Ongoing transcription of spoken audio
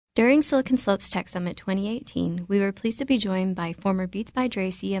During Silicon Slopes Tech Summit 2018, we were pleased to be joined by former Beats by Dre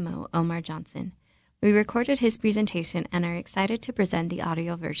CMO Omar Johnson. We recorded his presentation and are excited to present the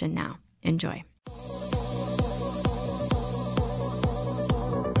audio version now. Enjoy.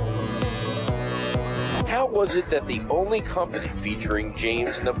 How was it that the only company featuring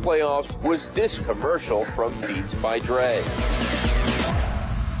James in the playoffs was this commercial from Beats by Dre?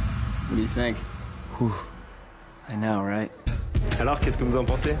 What do you think? Whew. I know, right? Alors, qu'est-ce que vous en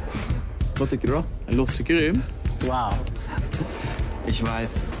pensez? Was tycker du då? Det låter grymt. Wow. Ich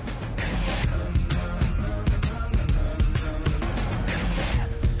weiß.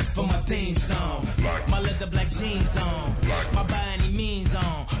 For my theme song, my leather black jeans on, my by any means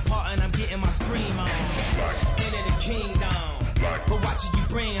on, part and I'm getting my scream on, into the kingdom, but watch it you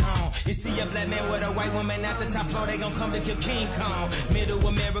bring home. You see a black man with a white woman at the top floor, they gon' come to kill King Kong. Middle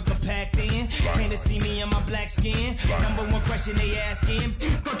America packed in, can't they see me in my black skin? Number one question they asking,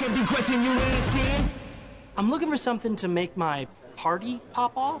 fuck every question you asking. I'm looking for something to make my party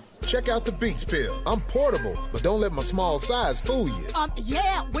pop off. Check out the Beats Pill. I'm portable, but don't let my small size fool you.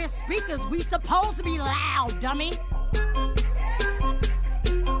 Yeah, we're speakers. We supposed to be loud, dummy.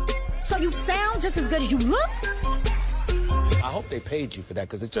 So you sound just as good as you look? I hope they paid you for that,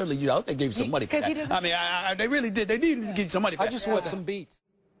 because they certainly, I hope they gave you some money for that. I mean, they really did. They needed to give you some money for that. I just want some beats.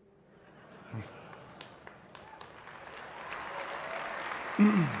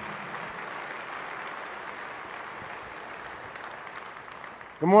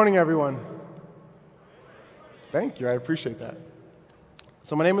 Good morning, everyone. Thank you, I appreciate that.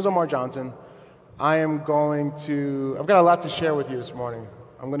 So my name is Omar Johnson. I've got a lot to share with you this morning.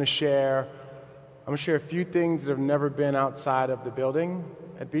 I'm going to share a few things that have never been outside of the building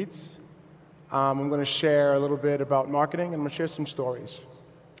at Beats. I'm going to share a little bit about marketing, and I'm going to share some stories.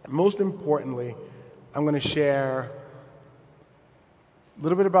 Most importantly, I'm going to share a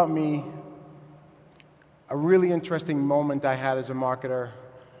little bit about me, a really interesting moment I had as a marketer,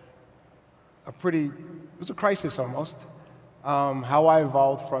 it was a crisis almost, how I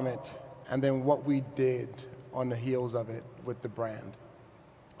evolved from it, and then what we did on the heels of it with the brand.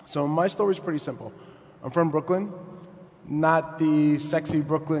 So my story is pretty simple. I'm from Brooklyn, not the sexy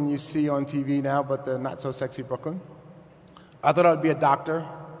Brooklyn you see on TV now, but the not so sexy Brooklyn. I thought I would be a doctor.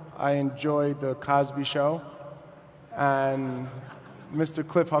 I enjoyed the Cosby Show, and Mr.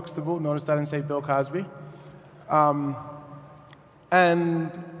 Cliff Huxtable, notice I didn't say Bill Cosby.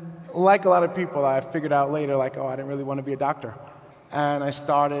 And like a lot of people, I figured out later, I didn't really want to be a doctor. And I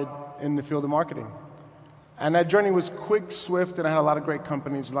started in the field of marketing. And that journey was quick, swift, and I had a lot of great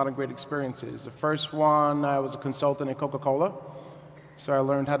companies, a lot of great experiences. The first one, I was a consultant at Coca-Cola, so I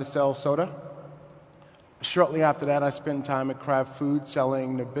learned how to sell soda. Shortly after that, I spent time at Kraft Foods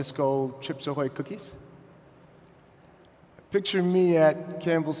selling Nabisco Chips Ahoy cookies. Picture me at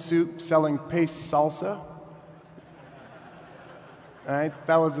Campbell's Soup selling paste salsa. Right?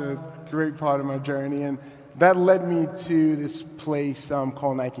 That was a great part of my journey, and that led me to this place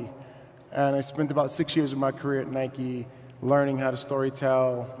called Nike. And I spent about 6 years of my career at Nike learning how to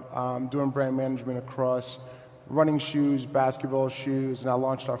storytell, doing brand management across running shoes, basketball shoes, and I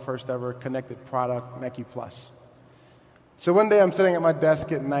launched our first ever connected product, Nike Plus. So one day I'm sitting at my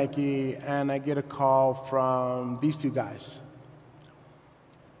desk at Nike, and I get a call from these two guys.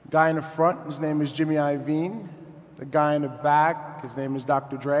 The guy in the front, his name is Jimmy Iovine. The guy in the back, his name is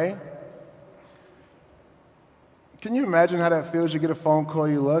Dr. Dre. Can you imagine how that feels? You get a phone call,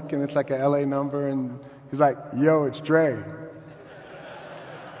 you look, and it's like an LA number, and he's like, yo, it's Dre.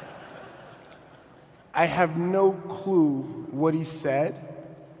 I have no clue what he said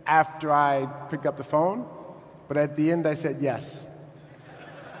after I picked up the phone, but at the end I said yes.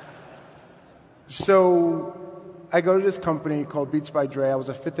 So I go to this company called Beats by Dre. I was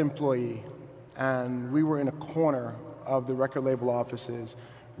a 5th employee, and we were in a corner of the record label offices.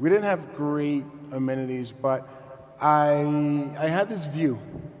 We didn't have great amenities, but I had this view.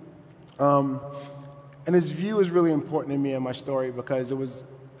 And this view is really important to me in my story because it was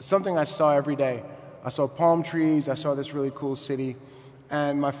something I saw every day. I saw palm trees, I saw this really cool city,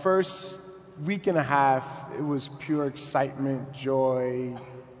 and my first week and a half, it was pure excitement, joy.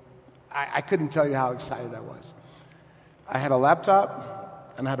 I couldn't tell you how excited I was. I had a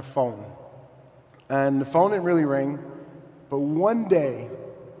laptop and I had a phone. And the phone didn't really ring, but one day,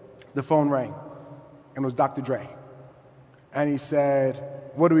 the phone rang, and it was Dr. Dre. And he said,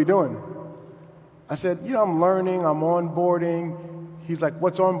 what are we doing? I said, I'm learning, I'm onboarding. He's like,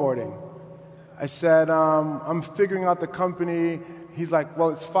 what's onboarding? I said, I'm figuring out the company. He's like, well,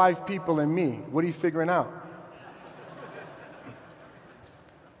 it's 5 people and me. What are you figuring out?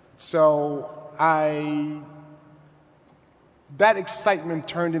 So I that excitement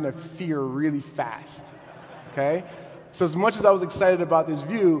turned into fear really fast, okay? So as much as I was excited about this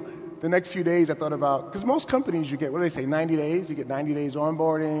view, the next few days I thought about, because most companies you get, what do they say, 90 days? You get 90 days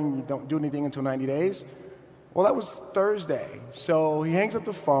onboarding, you don't do anything until 90 days. Well, that was Thursday. So he hangs up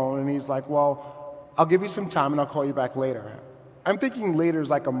the phone and he's like, well, I'll give you some time and I'll call you back later. I'm thinking later is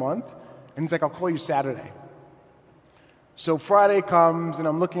like a month, and he's like, I'll call you Saturday. So Friday comes and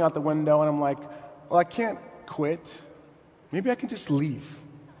I'm looking out the window and I'm like, well, I can't quit. Maybe I can just leave.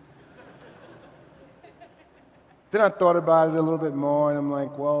 Then I thought about it a little bit more, and I'm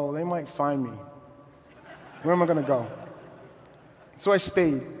like, well, they might find me. Where am I going to go? So I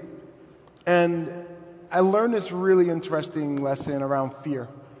stayed. And I learned this really interesting lesson around fear.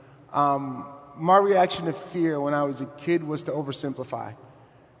 My reaction to fear when I was a kid was to oversimplify.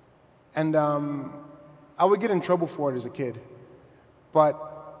 And I would get in trouble for it as a kid.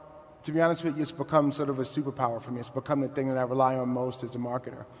 But to be honest with you, it's become sort of a superpower for me. It's become the thing that I rely on most as a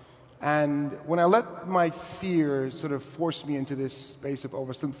marketer. And when I let my fear sort of force me into this space of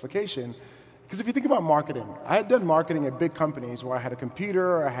oversimplification, because if you think about marketing, I had done marketing at big companies where I had a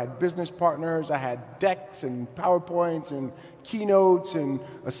computer, I had business partners, I had decks and PowerPoints and keynotes and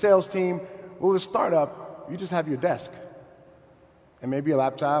a sales team. Well, at a startup, you just have your desk and maybe a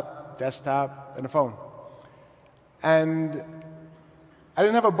laptop, desktop, and a phone. And I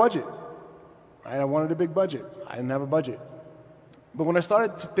didn't have a budget. I wanted a big budget. I didn't have a budget. But when I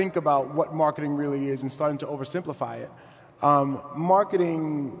started to think about what marketing really is and starting to oversimplify it,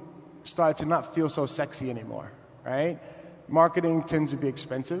 marketing started to not feel so sexy anymore, right? Marketing tends to be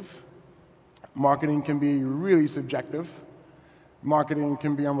expensive. Marketing can be really subjective. Marketing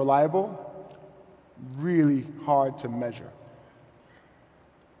can be unreliable, really hard to measure.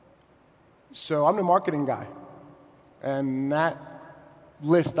 So I'm the marketing guy, and that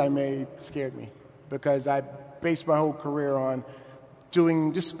list I made scared me because I based my whole career on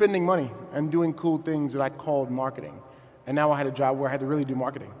just spending money and doing cool things that I called marketing. And now I had a job where I had to really do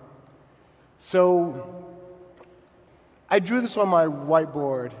marketing. So I drew this on my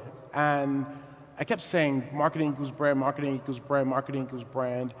whiteboard, and I kept saying marketing equals brand, marketing equals brand, marketing equals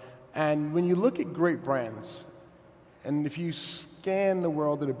brand. And when you look at great brands, and if you scan the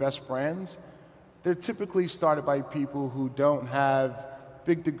world of the best brands, they're typically started by people who don't have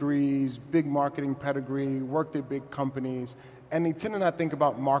big degrees, big marketing pedigree, worked at big companies, and they tend to not think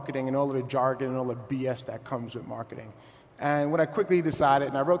about marketing and all of the jargon and all the BS that comes with marketing. And what I quickly decided,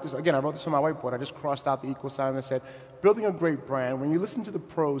 and I wrote this on my whiteboard, I just crossed out the equal sign and I said, building a great brand, when you listen to the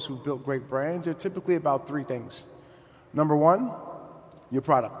pros who've built great brands, they're typically about three things. Number one, your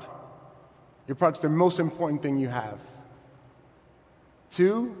product. Your product's the most important thing you have.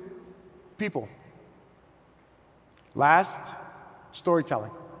 Two, people. Last,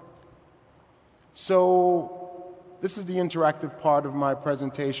 storytelling. So this is the interactive part of my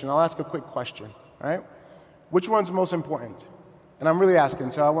presentation. I'll ask a quick question, all right? Which one's most important? And I'm really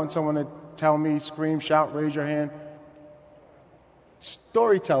asking, so I want someone to tell me, scream, shout, raise your hand.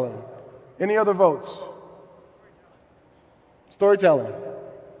 Storytelling. Any other votes? Storytelling.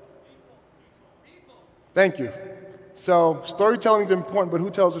 Thank you. So storytelling is important, but who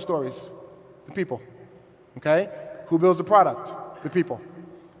tells the stories? The people, okay? Who builds the product? The people.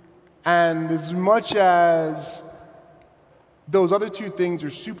 And as much as those other two things are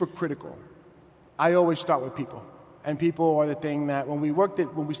super critical, I always start with people. And people are the thing that when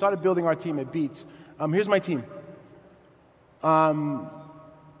we started building our team at Beats, here's my team.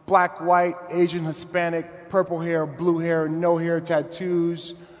 Black, white, Asian, Hispanic, purple hair, blue hair, no hair,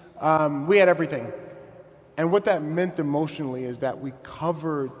 tattoos. We had everything. And what that meant emotionally is that we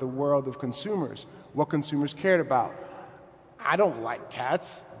covered the world of consumers, what consumers cared about. I don't like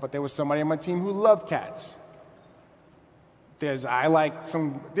cats, but there was somebody on my team who loved cats. There's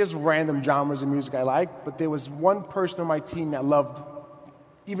random genres of music I like, but there was one person on my team that loved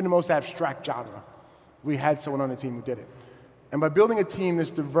even the most abstract genre. We had someone on the team who did it. And by building a team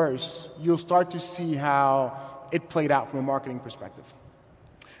that's diverse, you'll start to see how it played out from a marketing perspective.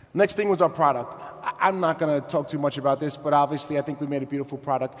 Next thing was our product. I'm not going to talk too much about this, but obviously I think we made a beautiful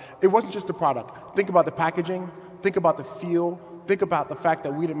product. It wasn't just a product. Think about the packaging. Think about the feel. Think about the fact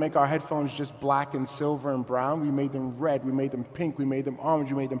that we didn't make our headphones just black and silver and brown. We made them red. We made them pink. We made them orange.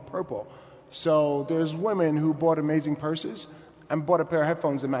 We made them purple. So there's women who bought amazing purses and bought a pair of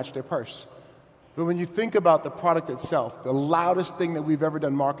headphones that matched their purse. But when you think about the product itself, the loudest thing that we've ever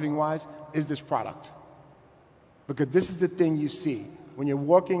done marketing-wise is this product. Because this is the thing you see. When you're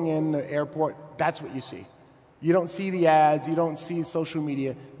walking in the airport, that's what you see. You don't see the ads. You don't see social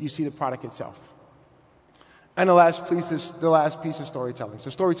media. You see the product itself. And the last piece is storytelling.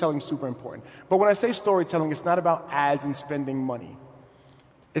 So storytelling is super important. But when I say storytelling, it's not about ads and spending money.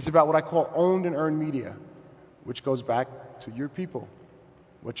 It's about what I call owned and earned media, which goes back to your people,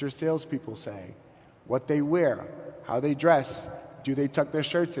 what your salespeople say, what they wear, how they dress, do they tuck their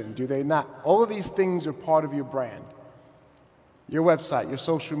shirts in, do they not? All of these things are part of your brand. Your website, your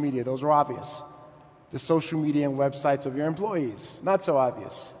social media, those are obvious. The social media and websites of your employees, not so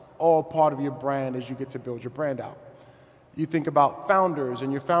obvious. All part of your brand as you get to build your brand out. You think about founders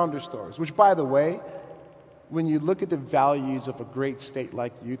and your founder stories, which, by the way, when you look at the values of a great state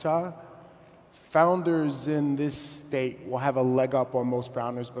like Utah, founders in this state will have a leg up on most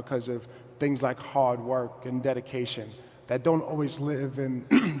founders because of things like hard work and dedication that don't always live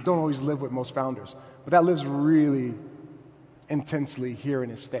with most founders. But that lives really intensely here in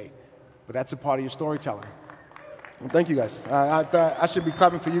this state. But that's a part of your storytelling. Well, thank you guys. I should be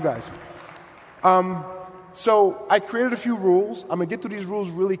clapping for you guys. So I created a few rules. I'm going to get through these rules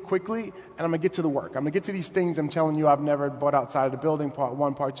really quickly, and I'm going to get to the work. I'm going to get to these things I'm telling you I've never bought outside of the building, part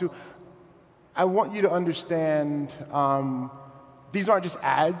one, part two. I want you to understand these aren't just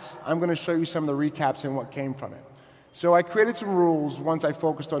ads. I'm going to show you some of the recaps and what came from it. So I created some rules once I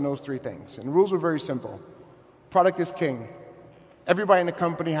focused on those three things. And the rules were very simple. Product is king. Everybody in the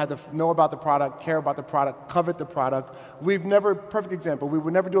company had to know about the product, care about the product, covet the product. Perfect example, we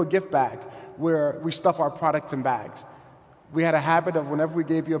would never do a gift bag where we stuff our products in bags. We had a habit of whenever we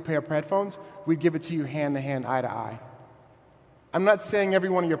gave you a pair of headphones, we'd give it to you hand to hand, eye to eye. I'm not saying every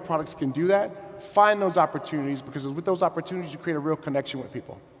one of your products can do that. Find those opportunities, because with those opportunities, you create a real connection with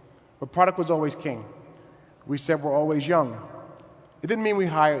people. But product was always king. We said we're always young. It didn't mean we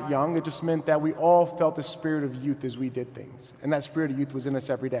hired young. It just meant that we all felt the spirit of youth as we did things. And that spirit of youth was in us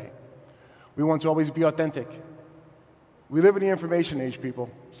every day. We want to always be authentic. We live in the information age, people.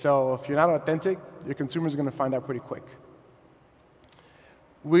 So if you're not authentic, your consumers are going to find out pretty quick.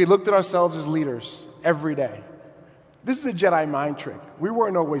 We looked at ourselves as leaders every day. This is a Jedi mind trick. We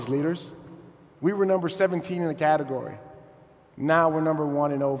weren't always leaders. We were number 17 in the category. Now we're number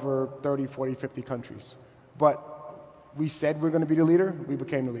 1 in over 30, 40, 50 countries. But we said we're going to be the leader, we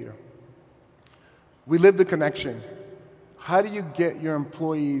became the leader. We lived the connection. How do you get your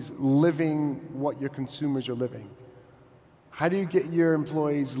employees living what your consumers are living? How do you get your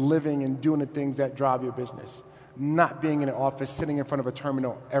employees living and doing the things that drive your business? Not being in an office, sitting in front of a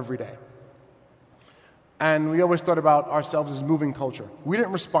terminal every day. And we always thought about ourselves as moving culture. We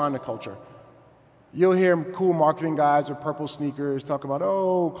didn't respond to culture. You'll hear cool marketing guys with purple sneakers talk about,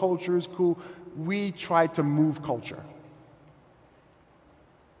 oh, culture is cool. We tried to move culture.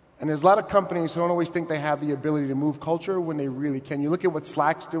 And there's a lot of companies who don't always think they have the ability to move culture when they really can. You look at what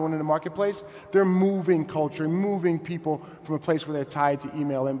Slack's doing in the marketplace, they're moving culture, moving people from a place where they're tied to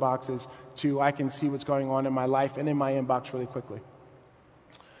email inboxes to I can see what's going on in my life and in my inbox really quickly.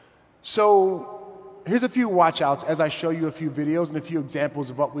 So here's a few watch outs as I show you a few videos and a few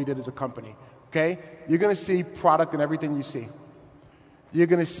examples of what we did as a company. Okay? You're going to see product in everything you see. You're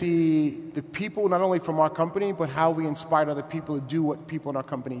going to see the people, not only from our company, but how we inspired other people to do what people in our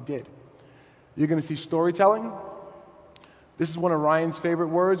company did. You're going to see storytelling. This is one of Ryan's favorite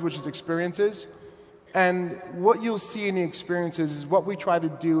words, which is experiences. And what you'll see in the experiences is what we try to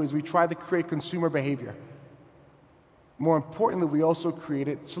do is we try to create consumer behavior. More importantly, we also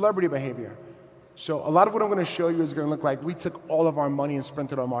created celebrity behavior. So a lot of what I'm going to show you is going to look like we took all of our money and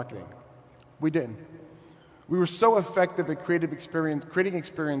spent it on marketing. We didn't. We were so effective at creating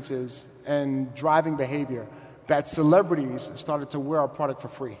experiences and driving behavior that celebrities started to wear our product for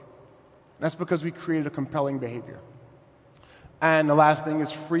free. That's because we created a compelling behavior. And the last thing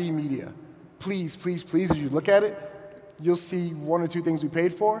is free media. Please, please, please, as you look at it, you'll see one or two things we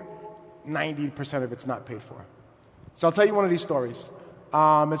paid for. 90% of it's not paid for. So I'll tell you one of these stories.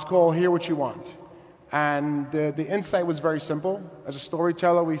 It's called Hear What You Want. And the insight was very simple. As a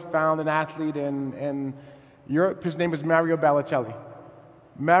storyteller, we found an athlete in Europe. His name is Mario Balotelli.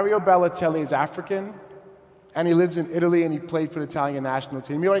 Mario Balotelli is African, and he lives in Italy, and he played for the Italian national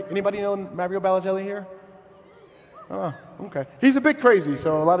team. Anybody know Mario Balotelli here? Oh, okay. He's a bit crazy,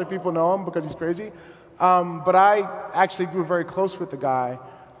 so a lot of people know him because he's crazy. But I actually grew very close with the guy.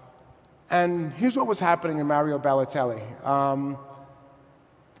 And here's what was happening in Mario Balotelli.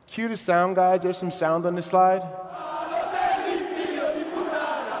 Cue the sound, guys. There's some sound on this slide.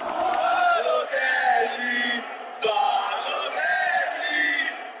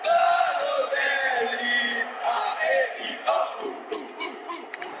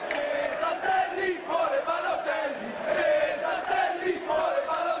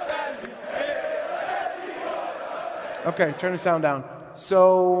 Okay, turn the sound down.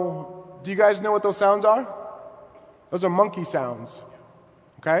 So, do you guys know what those sounds are? Those are monkey sounds,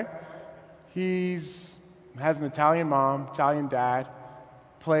 okay? He has an Italian mom, Italian dad,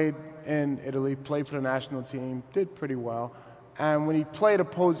 played in Italy, played for the national team, did pretty well. And when he played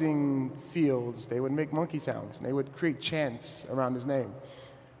opposing fields, they would make monkey sounds, and they would create chants around his name.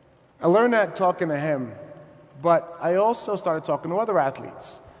 I learned that talking to him, but I also started talking to other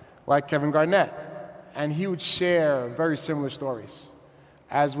athletes, like Kevin Garnett, and he would share very similar stories,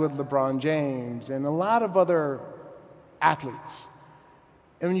 as would LeBron James and a lot of other athletes.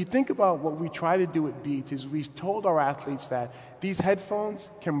 And when you think about what we try to do at Beats is we told our athletes that these headphones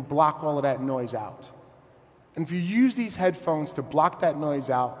can block all of that noise out. And if you use these headphones to block that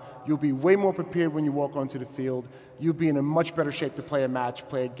noise out, you'll be way more prepared when you walk onto the field. You'll be in a much better shape to play a match,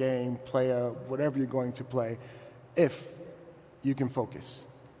 play a game, play whatever you're going to play, if you can focus.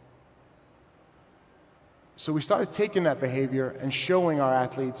 So we started taking that behavior and showing our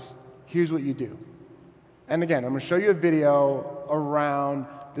athletes, here's what you do. And again, I'm going to show you a video around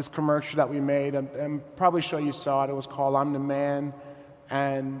this commercial that we made. I'm probably sure you saw it. It was called I'm the Man.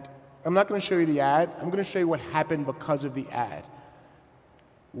 And I'm not going to show you the ad. I'm going to show you what happened because of the ad.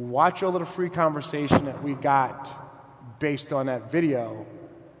 Watch all of the free conversation that we got based on that video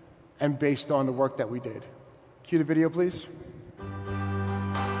and based on the work that we did. Cue the video, please.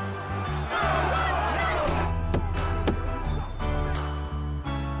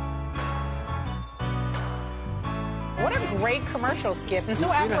 Great commercial, Skip, and so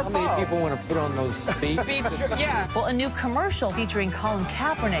you know apropos. how many people want to put on those beats? Yeah. Well, a new commercial featuring Colin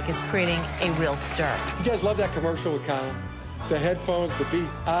Kaepernick is creating a real stir. You guys love that commercial with Colin? The headphones, the beat,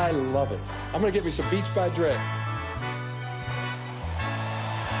 I love it. I'm going to get me some Beats by Dre. Right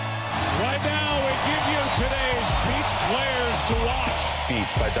now, we give you today's Beats players to watch.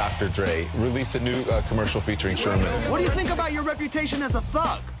 Beats by Dr. Dre. Release a new commercial featuring Sherman. What do you think about your reputation as a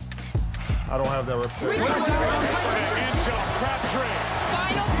thug? I don't have that reputation.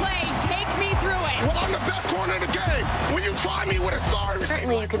 Final play, take me through it. Well, I'm the best corner in the game. When you try me with a sorry.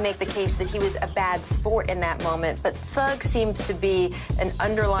 Certainly you could make the case that he was a bad sport in that moment, but thug seems to be an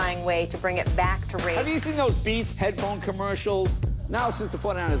underlying way to bring it back to race. Have you seen those Beats headphone commercials? Now, since the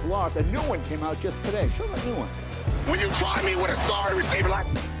 49ers lost, a new one came out just today. Show that new one. When you try me with a sorry receiver like...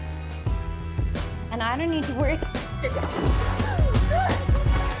 And I don't need to worry.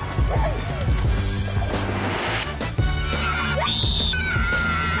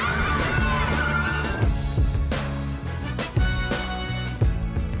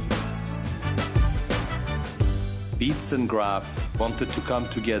 Beats and Graph wanted to come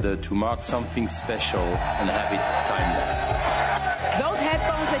together to mark something special and have it timeless. Those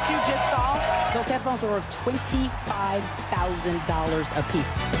headphones that you just saw, those headphones were worth $25,000 a piece.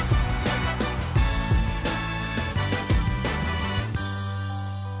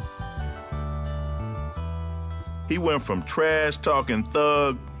 He went from trash-talking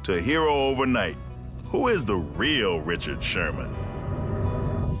thug to hero overnight. Who is the real Richard Sherman?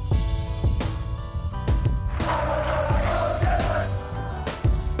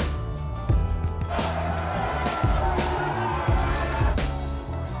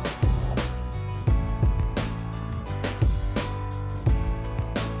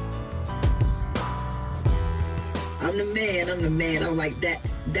 I'm the man. I'm like that.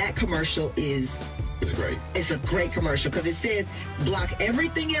 That commercial is. It's great. It's a great commercial because it says block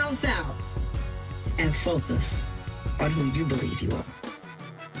everything else out and focus on who you believe you are.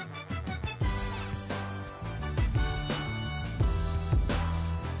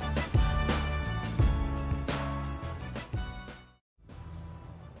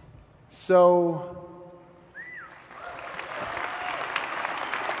 So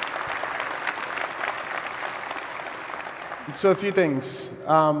a few things.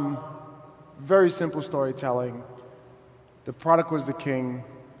 Very simple storytelling. The product was the king.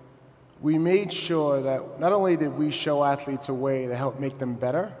 We made sure that not only did we show athletes a way to help make them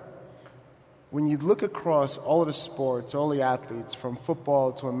better, when you look across all of the sports, all the athletes, from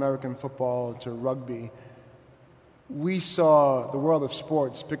football to American football to rugby, we saw the world of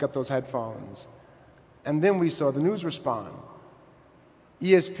sports pick up those headphones. And then we saw the news respond.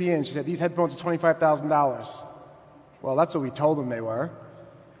 ESPN said, these headphones are $25,000. Well, that's what we told them they were.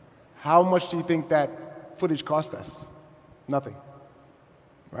 How much do you think that footage cost us? Nothing,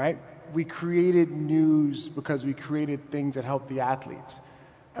 right? We created news because we created things that helped the athletes.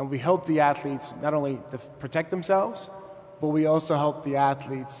 And we helped the athletes not only to protect themselves, but we also helped the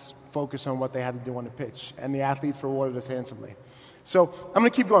athletes focus on what they had to do on the pitch. And the athletes rewarded us handsomely. So I'm going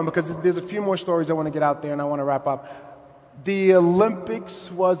to keep going because there's a few more stories I want to get out there and I want to wrap up. The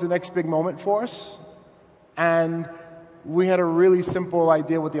Olympics was the next big moment for us. And we had a really simple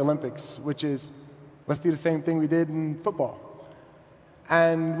idea with the Olympics, which is, Let's do the same thing we did in football.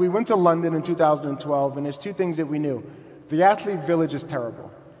 And we went to London in 2012, and there's two things that we knew. The athlete village is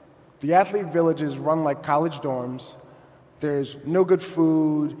terrible. The athlete village is run like college dorms. There's no good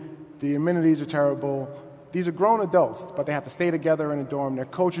food. The amenities are terrible. These are grown adults, but they have to stay together in a dorm. Their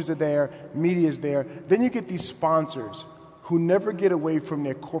coaches are there, media's there. Then you get these sponsors who never get away from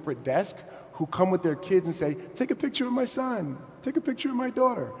their corporate desk, who come with their kids and say, take a picture of my son, take a picture of my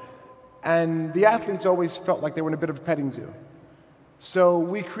daughter. And the athletes always felt like they were in a bit of a petting zoo. So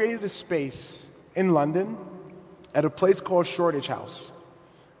we created a space in London at a place called Shoreditch House.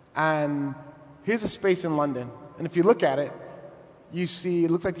 And here's a space in London. And if you look at it, you see it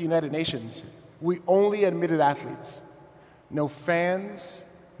looks like the United Nations. We only admitted athletes. No fans,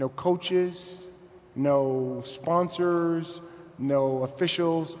 no coaches, no sponsors, no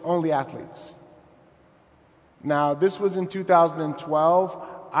officials, only athletes. Now, this was in 2012.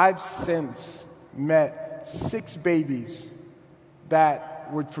 I've since met 6 babies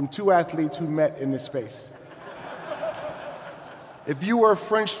that were from 2 athletes who met in this space. If you were a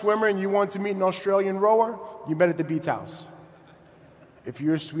French swimmer and you wanted to meet an Australian rower, you met at the Beats House. If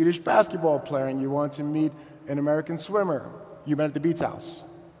you're a Swedish basketball player and you want to meet an American swimmer, you met at the Beats House.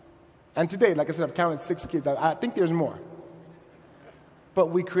 And today, like I said, I've counted 6 kids. I think there's more. But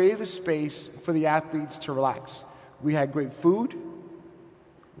we created a space for the athletes to relax. We had great food,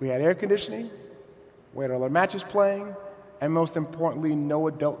 we had air conditioning, we had all our matches playing, and most importantly, no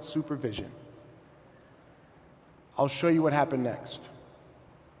adult supervision. I'll show you what happened next.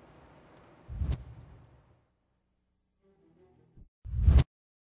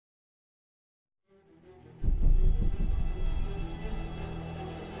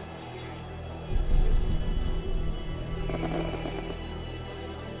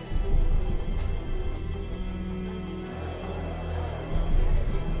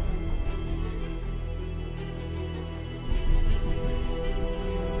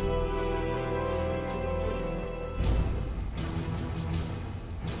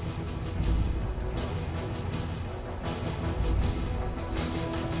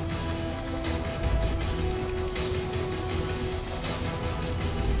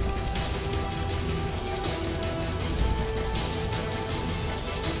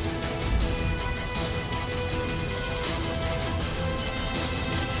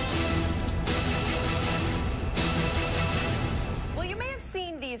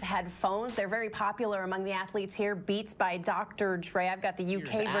 Headphones. They're very popular among the athletes here. Beats by Dr. Dre. I've got the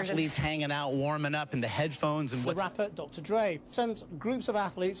UK version. Athletes hanging out, warming up in the headphones. And the rapper Dr. Dre sends groups of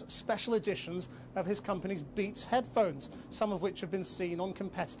athletes special editions of his company's Beats headphones, some of which have been seen on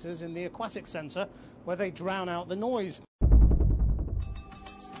competitors in the Aquatic Centre, where they drown out the noise.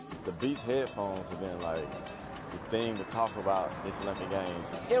 The Beats headphones have been like the thing to talk about this Olympic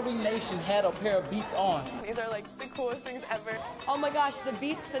Games. Every nation had a pair of Beats on. These are like the coolest things ever. Oh my gosh, the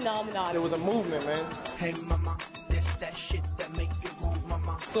Beats phenomenon. It was a movement, man. Hey mama, this that shit that make you move,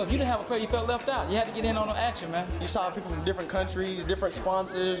 mama. So if you didn't have a pair, you felt left out. You had to get in on the action, man. You saw people from different countries, different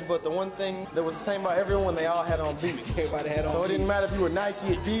sponsors, but the one thing that was the same about everyone, they all had on Beats. Everybody had on So Beats. It didn't matter if you were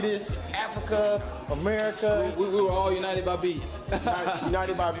Nike, Adidas, Africa, America. We were all united by Beats.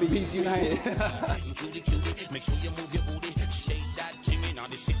 United by Beats. Beats united.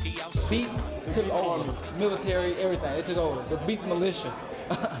 Beats took over. Military, everything. They took over. The Beats militia.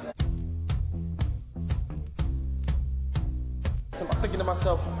 I'm thinking to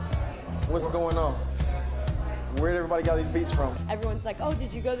myself, what's going on? Where'd everybody got these Beats from? Everyone's like, oh,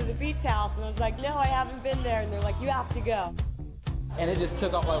 did you go to the Beats house? And I was like, no, I haven't been there. And they're like, you have to go. And it just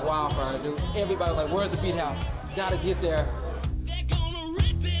took off like wildfire, dude. Everybody was like, where's the Beat house? Gotta get there. They're gonna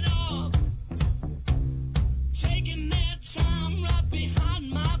rip it off. Taking their time right behind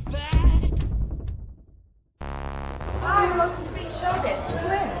my back. Hi, welcome to Beat Shoreditch.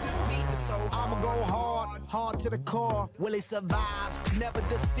 Come in. I'ma go hard to the core. Will it survive? Never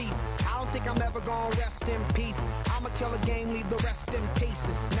deceased. I don't think I'm ever gonna rest in peace. I'ma kill a game, leave the rest in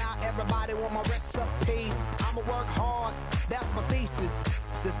pieces. Now everybody want my recipes. I'ma work hard, that's my thesis.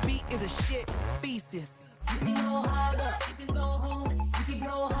 This beat is a shit thesis. You can go harder, you can go home. You can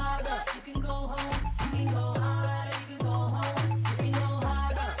go harder, you can go home. You can go harder, you can go home. You can go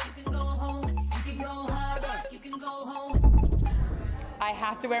harder, you can go home. You can go harder, you can go home. I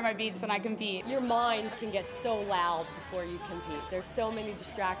have to wear my Beats when I compete. Your mind can get so loud before you compete. There's so many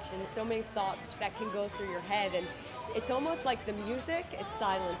distractions, so many thoughts that can go through your head, and it's almost like the music, it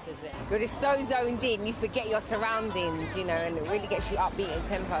silences it. You're just so zoned in, you forget your surroundings, you know, and it really gets you upbeat in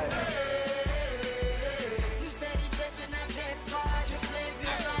tempo.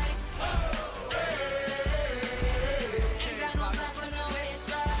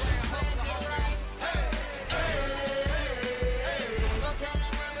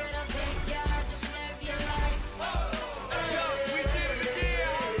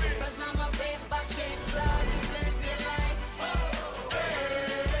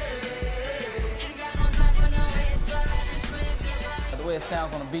 that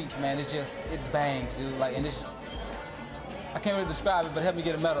sounds on the beats, man, it bangs, dude. Like, and it's, I can't really describe it, but help me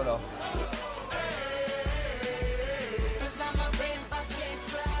get a medal, though.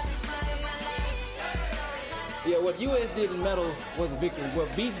 Yeah, what US did in medals was a victory.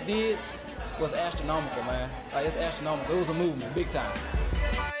 What Beats did was astronomical, man. Like, it's astronomical. It was a movement, big time.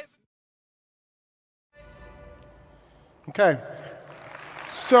 Okay.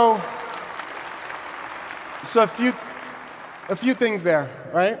 So a few things there,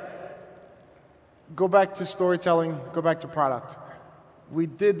 right? Go back to storytelling, go back to product. We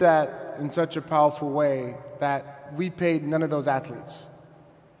did that in such a powerful way that we paid none of those athletes.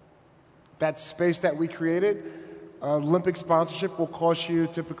 That space that we created, Olympic sponsorship will cost you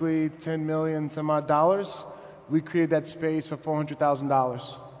typically $10 million some odd dollars. We created that space for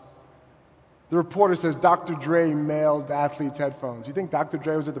 $400,000. The reporter says Dr. Dre mailed the athletes headphones. You think Dr.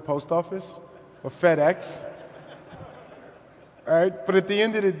 Dre was at the post office or FedEx? All right? But at the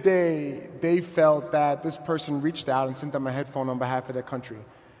end of the day, they felt that this person reached out and sent them a headphone on behalf of their country.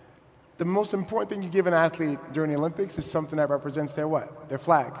 The most important thing you give an athlete during the Olympics is something that represents their what? Their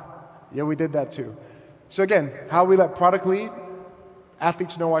flag. Yeah, we did that too. So again, how we let product lead,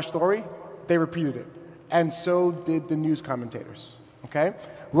 athletes know our story, they repeated it. And so did the news commentators, okay?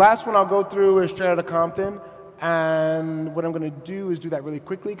 Last one I'll go through is Straight Outta Compton, and what I'm gonna do is do that really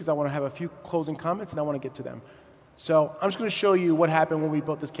quickly because I wanna have a few closing comments and I wanna get to them. So I'm just gonna show you what happened when we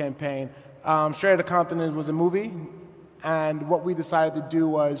built this campaign. Straight Outta Compton was a movie, and what we decided to do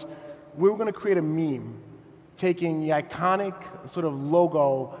was we were gonna create a meme taking the iconic sort of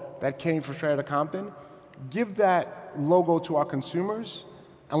logo that came from Straight Outta Compton, give that logo to our consumers,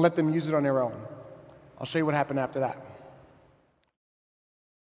 and let them use it on their own. I'll show you what happened after that.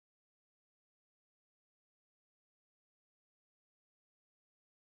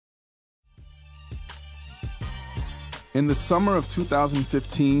 In the summer of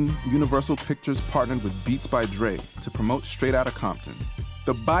 2015, Universal Pictures partnered with Beats by Dre to promote Straight Outta Compton,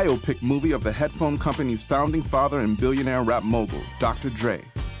 the biopic movie of the headphone company's founding father and billionaire rap mogul, Dr. Dre,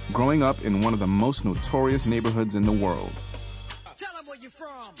 growing up in one of the most notorious neighborhoods in the world. Tell them where you're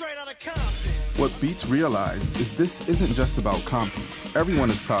from. Straight Outta Compton. What Beats realized is this isn't just about Compton. Everyone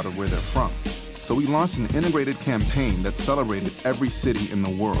is proud of where they're from. So we launched an integrated campaign that celebrated every city in the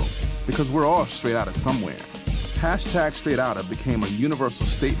world, because we're all straight outta somewhere. Hashtag Straight Outta became a universal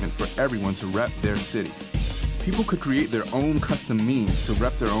statement for everyone to rep their city. People could create their own custom memes to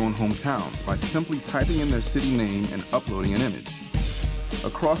rep their own hometowns by simply typing in their city name and uploading an image.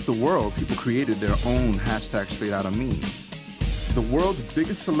 Across the world, people created their own hashtag Straight Outta memes. The world's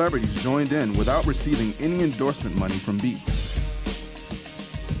biggest celebrities joined in without receiving any endorsement money from Beats.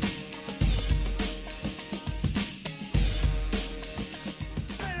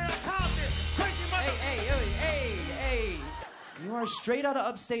 You are straight out of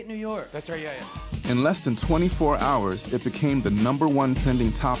upstate New York. That's right, yeah. In less than 24 hours, it became the #1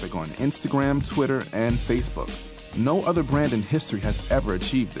 trending topic on Instagram, Twitter, and Facebook. No other brand in history has ever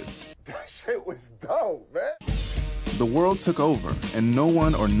achieved this. That shit was dope, man. The world took over, and no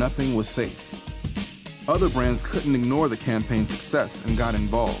one or nothing was safe. Other brands couldn't ignore the campaign's success and got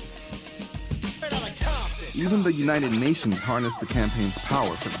involved. Even the United Nations harnessed the campaign's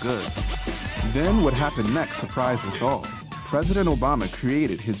power for good. Then what happened next surprised us all. President Obama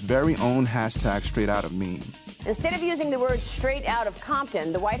created his very own hashtag Straight Outta meme. Instead of using the word straight out of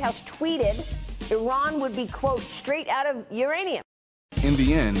Compton, the White House tweeted Iran would be, quote, straight out of uranium. In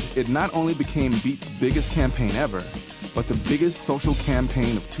the end, it not only became Beats' biggest campaign ever, but the biggest social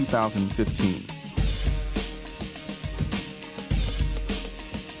campaign of 2015.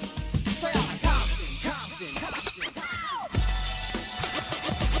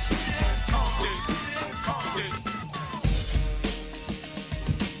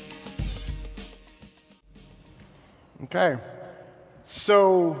 Okay,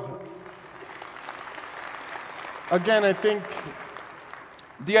 so again, I think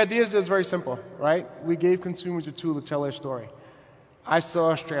the idea is very simple, right? We gave consumers a tool to tell their story. I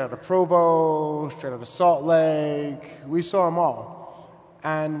saw Straight Outta Provo, Straight Outta Salt Lake, we saw them all.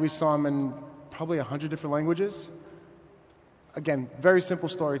 And we saw them in probably 100 different languages. Again, very simple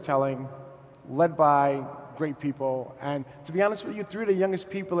storytelling, led by great people. And to be honest with you, 3 of the youngest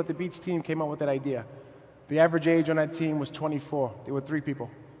people at the Beats team came up with that idea. The average age on that team was 24. There were 3 people,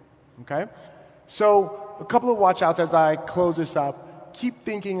 okay? So a couple of watch outs as I close this up. Keep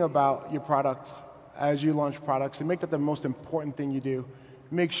thinking about your product as you launch products and make that the most important thing you do.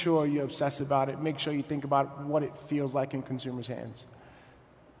 Make sure you obsess about it. Make sure you think about what it feels like in consumers' hands.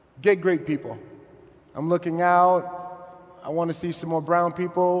 Get great people. I'm looking out. I want to see some more brown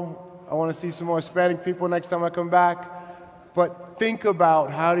people. I want to see some more Hispanic people next time I come back. But think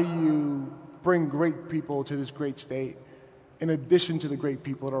about how do you bring great people to this great state in addition to the great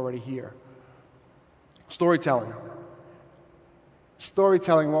people that are already here. Storytelling.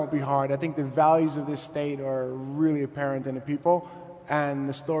 Storytelling won't be hard. I think the values of this state are really apparent in the people, and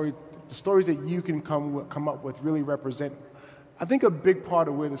the stories that you can come up with really represent, I think, a big part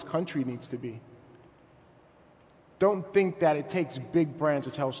of where this country needs to be. Don't think that it takes big brands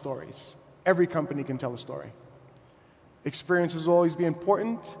to tell stories. Every company can tell a story. Experiences will always be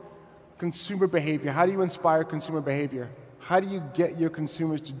important. Consumer behavior. How do you inspire consumer behavior? How do you get your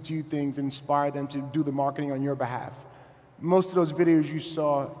consumers to do things, inspire them to do the marketing on your behalf? Most of those videos you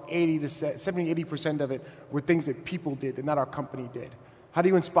saw, 70-80% of it were things that people did, that not our company did. How do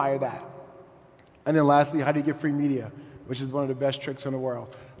you inspire that? And then lastly, how do you get free media, which is one of the best tricks in the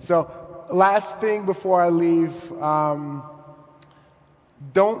world. So last thing before I leave,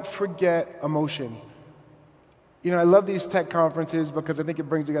 don't forget emotion. You know, I love these tech conferences because I think it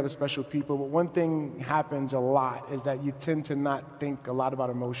brings together special people, but one thing happens a lot is that you tend to not think a lot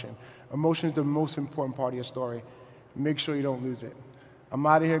about emotion. Emotion is the most important part of your story. Make sure you don't lose it. I'm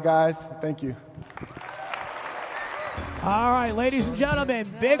out of here, guys. Thank you. All right, ladies and gentlemen,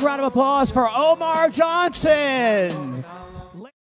 big round of applause for Omar Johnson.